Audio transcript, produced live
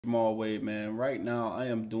Jamal Wade, man. Right now, I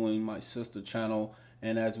am doing my sister channel,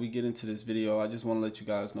 and as we get into this video, I just want to let you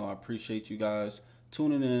guys know I appreciate you guys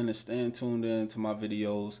tuning in and staying tuned in to my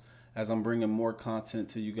videos as I'm bringing more content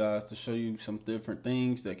to you guys to show you some different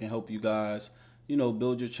things that can help you guys,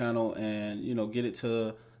 build your channel and, get it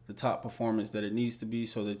to the top performance that it needs to be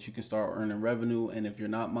so that you can start earning revenue. And if you're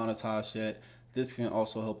not monetized yet, this can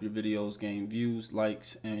also help your videos gain views,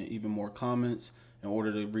 likes, and even more comments in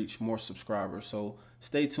order to reach more subscribers. So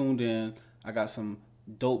stay tuned in. I got some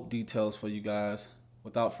dope details for you guys.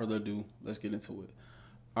 Without further ado, let's get into it.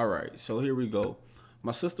 All right, so here we go.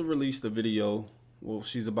 My sister released a video. Well,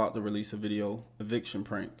 she's about to release a video, eviction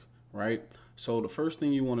prank, right? So the first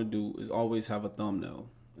thing you want to do is always have a thumbnail.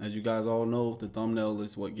 As you guys all know, the thumbnail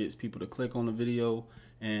is what gets people to click on the video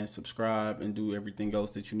and subscribe and do everything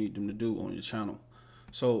else that you need them to do on your channel.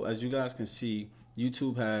 So as you guys can see,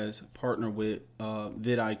 YouTube has partnered with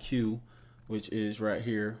vidIQ, which is right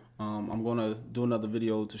here. I'm going to do another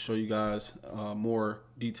video to show you guys more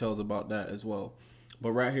details about that as well.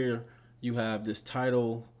 But right here, you have this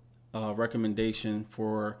title recommendation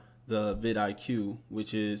for the vidIQ,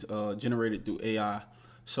 which is generated through AI.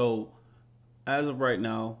 So as of right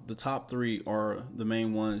now, the top three are the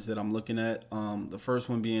main ones that I'm looking at. The first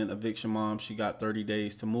one being eviction mom. She got 30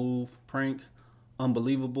 days to move prank.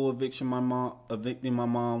 Unbelievable evicting my mom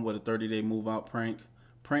with a 30-day move out prank.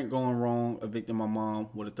 Prank going wrong, evicting my mom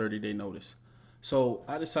with a 30-day notice. So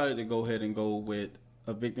I decided to go ahead and go with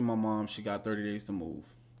evicting my mom. She got 30 days to move.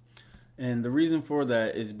 And the reason for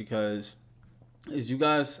that is because, as you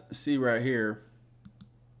guys see right here,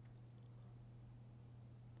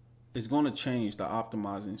 it's going to change the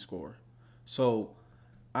optimizing score. So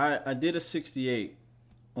I did a 68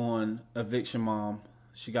 on eviction mom.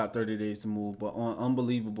 She got 30 days to move, but on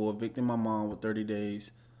unbelievable, evicting my mom with 30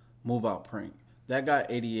 days, move out prank, that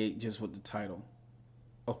got 88 just with the title,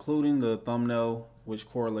 including the thumbnail, which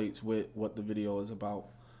correlates with what the video is about.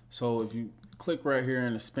 So if you click right here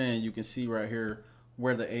in the span, you can see right here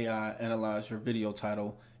where the AI analyzed your video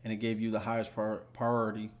title, and it gave you the highest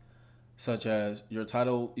priority, such as your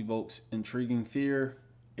title evokes intriguing fear.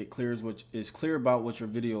 It is clear about what your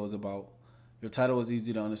video is about. Your title is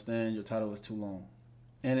easy to understand. Your title is too long.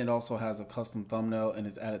 And it also has a custom thumbnail and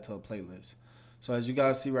it's added to a playlist. So as you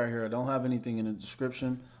guys see right here, I don't have anything in the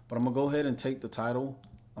description, but I'm gonna go ahead and take the title.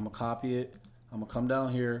 I'm gonna copy it. I'm gonna come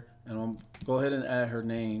down here and I'm gonna go ahead and add her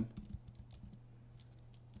name.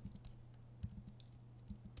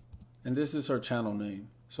 And this is her channel name.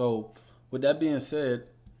 So with that being said,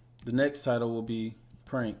 the next title will be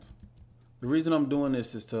prank. The reason I'm doing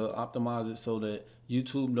this is to optimize it so that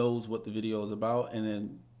YouTube knows what the video is about, and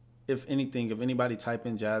then if anybody type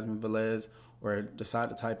in Jasmine Velez or decide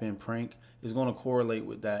to type in prank, it's going to correlate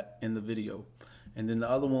with that in the video. And then the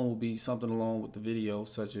other one will be something along with the video,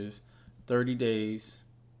 such as 30 days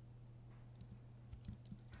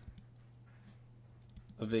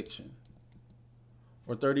eviction,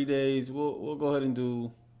 or 30 days. We'll go ahead and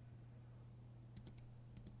do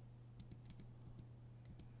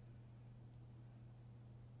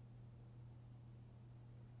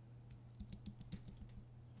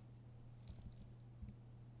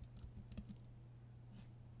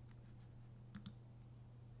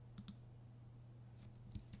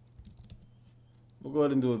We'll go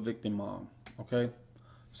ahead and do evicting mom. Okay.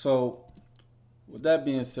 So with that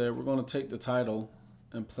being said, we're going to take the title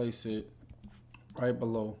and place it right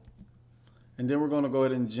below. And then we're going to go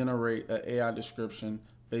ahead and generate an AI description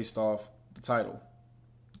based off the title.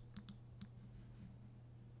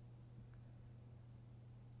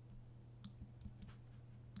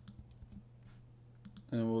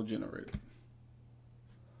 And we'll generate it.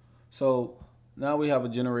 So now we have a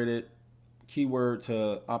generated keyword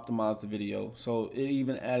to optimize the video. So it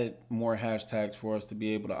even added more hashtags for us to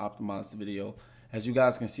be able to optimize the video. As you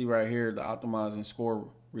guys can see right here, the optimizing score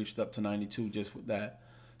reached up to 92 just with that.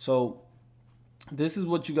 So this is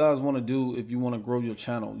what you guys want to do if you want to grow your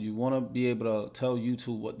channel. You want to be able to tell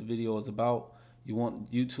YouTube what the video is about. You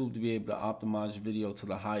want YouTube to be able to optimize your video to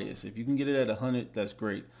the highest. If you can get it at 100, that's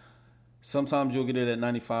great. Sometimes you'll get it at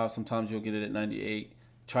 95, sometimes you'll get it at 98.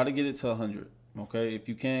 Try to get it to 100. Okay, if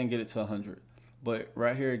you can, get it to 100. But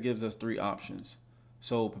right here, it gives us three options.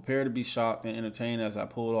 So prepare to be shocked and entertained as I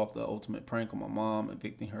pulled off the ultimate prank on my mom,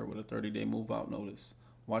 evicting her with a 30-day move-out notice.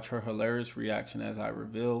 Watch her hilarious reaction as I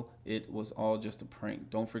reveal it was all just a prank.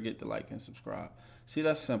 Don't forget to like and subscribe. See,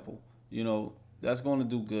 that's simple. That's going to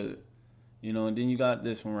do good. And then you got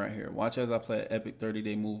this one right here. Watch as I play an epic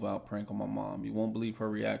 30-day move-out prank on my mom. You won't believe her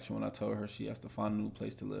reaction when I tell her she has to find a new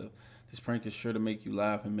place to live. This prank is sure to make you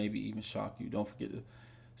laugh and maybe even shock you. Don't forget to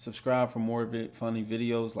subscribe for more funny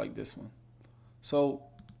videos like this one. So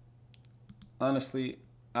honestly,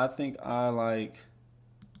 I think I like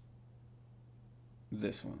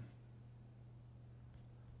this one.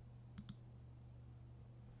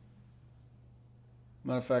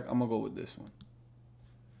 Matter of fact, I'm gonna go with this one.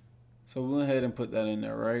 So we went ahead and put that in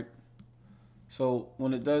there, right? So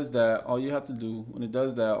when it does that, all you have to do,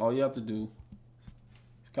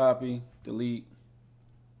 is copy, delete,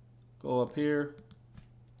 go up here,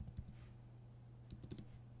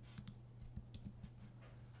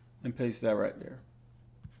 and paste that right there.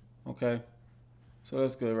 Okay? So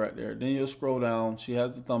that's good right there. Then you'll scroll down. She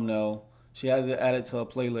has the thumbnail. She has it added to a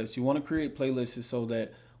playlist. You want to create playlists so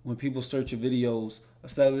that when people search your videos,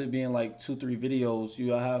 instead of it being like 2-3 videos,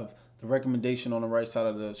 you have the recommendation on the right side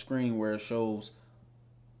of the screen where it shows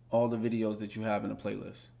all the videos that you have in the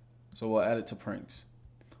playlist. So we'll add it to pranks.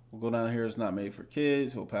 We'll go down here. It's not made for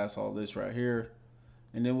kids. We'll pass all this right here.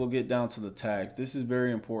 And then we'll get down to the tags. This is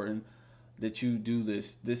very important that you do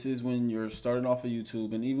this. This is when you're starting off of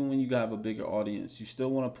YouTube, and even when you have a bigger audience, you still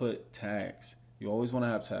want to put tags. You always want to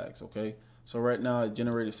have tags, okay? So right now it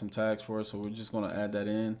generated some tags for us, so we're just going to add that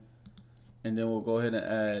in. And then we'll go ahead and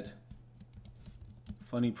add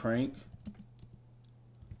funny prank.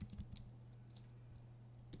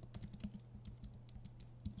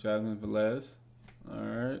 Jasmine Velez. All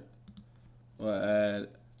right. We'll add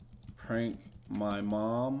prank my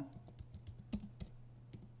mom.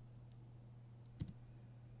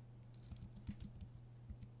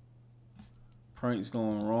 Prank's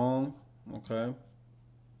going wrong. Okay.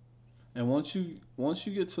 And once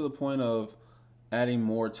you get to the point of adding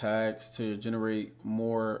more tags to generate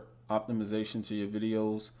more optimization to your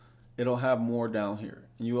videos, it'll have more down here.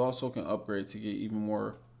 And you also can upgrade to get even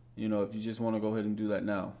more, you know, if you just want to go ahead and do that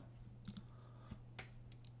now.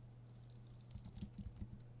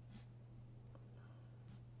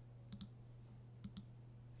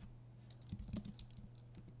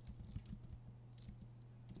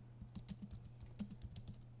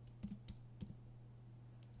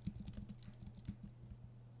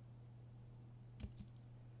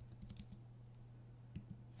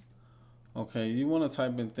 Okay, you want to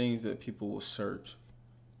type in things that people will search.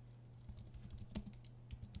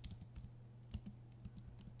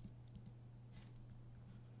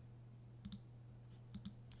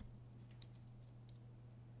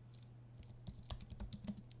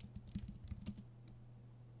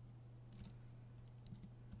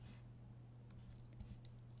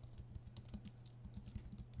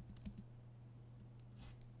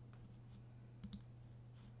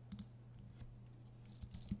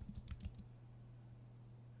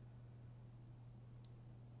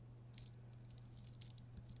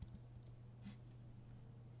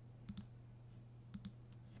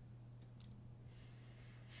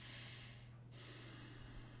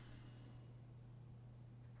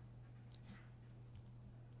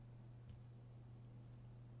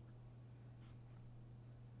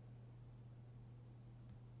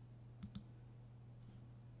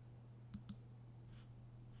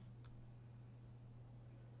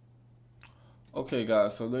 Okay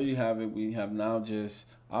guys, so there you have it. We have now just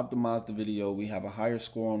optimized the video. We have a higher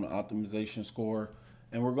score on the optimization score,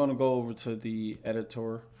 and we're going to go over to the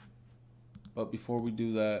editor. But before we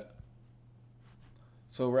do that,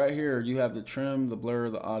 so right here you have the trim, the blur,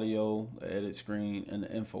 the audio, the edit screen, and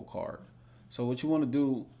the info card. So what you want to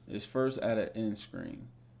do is first add an end screen.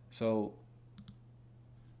 So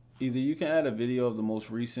either you can add a video of the most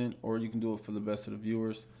recent, or you can do it for the best of the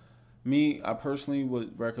viewers. Me, I personally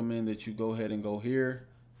would recommend that you go ahead and go here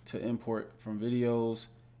to import from videos,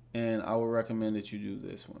 and I would recommend that you do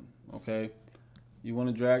this one, okay? You want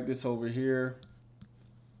to drag this over here,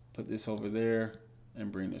 put this over there,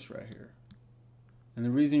 and bring this right here. And the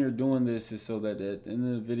reason you're doing this is so that at the end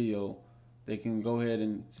of the video, they can go ahead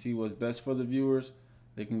and see what's best for the viewers.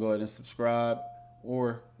 They can go ahead and subscribe,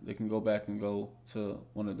 or they can go back and go to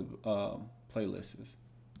one of the playlists.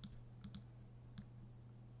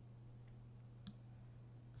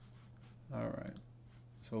 All right,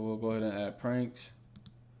 so we'll go ahead and add pranks,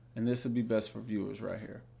 and this will be best for viewers right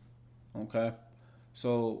here. Okay,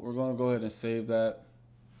 so we're going to go ahead and save that.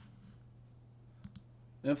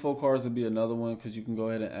 Info cards will be another one because you can go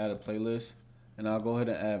ahead and add a playlist, and I'll go ahead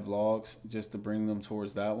and add vlogs just to bring them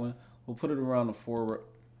towards that one. We'll put it around the four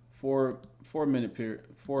minute period.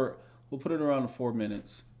 We'll put it around the 4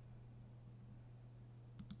 minutes.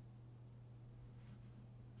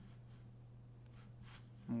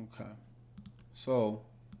 Okay. So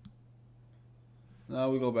now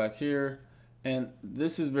we go back here, and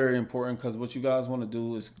this is very important because what you guys want to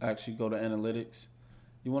do is actually go to analytics.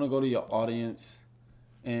 You want to go to your audience,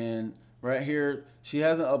 and right here she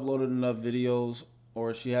hasn't uploaded enough videos,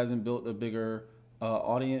 or she hasn't built a bigger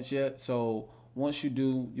audience yet. So once you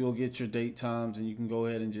do, you'll get your date times, and you can go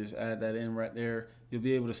ahead and just add that in right there. You'll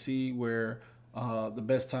be able to see where the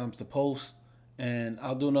best times to post. And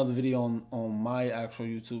I'll do another video on my actual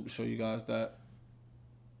YouTube to show you guys that.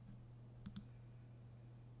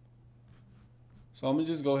 So I'm gonna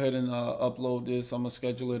just go ahead and upload this. I'm gonna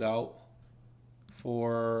schedule it out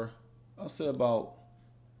for, I'll say, about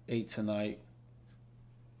 8 tonight.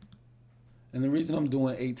 And the reason I'm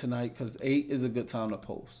doing 8 tonight, because 8 is a good time to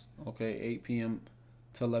post. Okay, 8 p.m.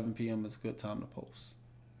 to 11 p.m. is a good time to post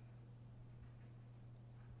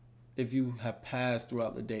if you have passed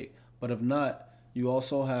throughout the day. But if not, you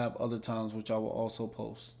also have other times which I will also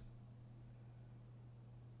post.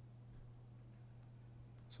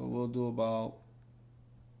 So we'll do about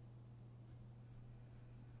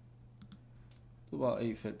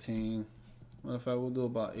 8:15. Matter of fact, we'll do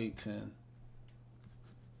about 8:10.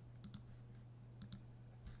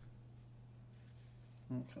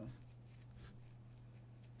 Okay.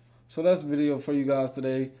 So that's the video for you guys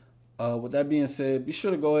today. With that being said, be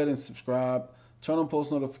sure to go ahead and subscribe, turn on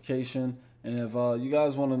post notification, and if you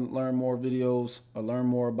guys want to learn more videos or learn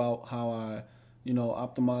more about how I,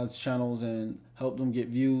 optimize channels and help them get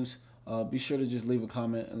views, be sure to just leave a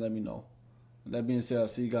comment and let me know. With that being said, I'll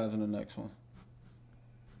see you guys in the next one.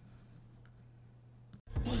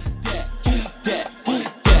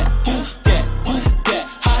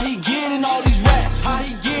 How he getting all these racks? How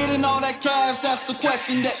he getting all that cash? That's the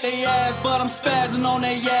question that they ask. But I'm spazzing on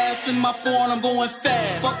their ass in my phone, I'm going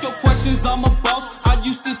fast. Fuck your questions, I'm a boss. I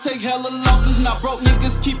used to take hella losses. Now broke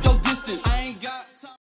niggas keep your distance. I ain't got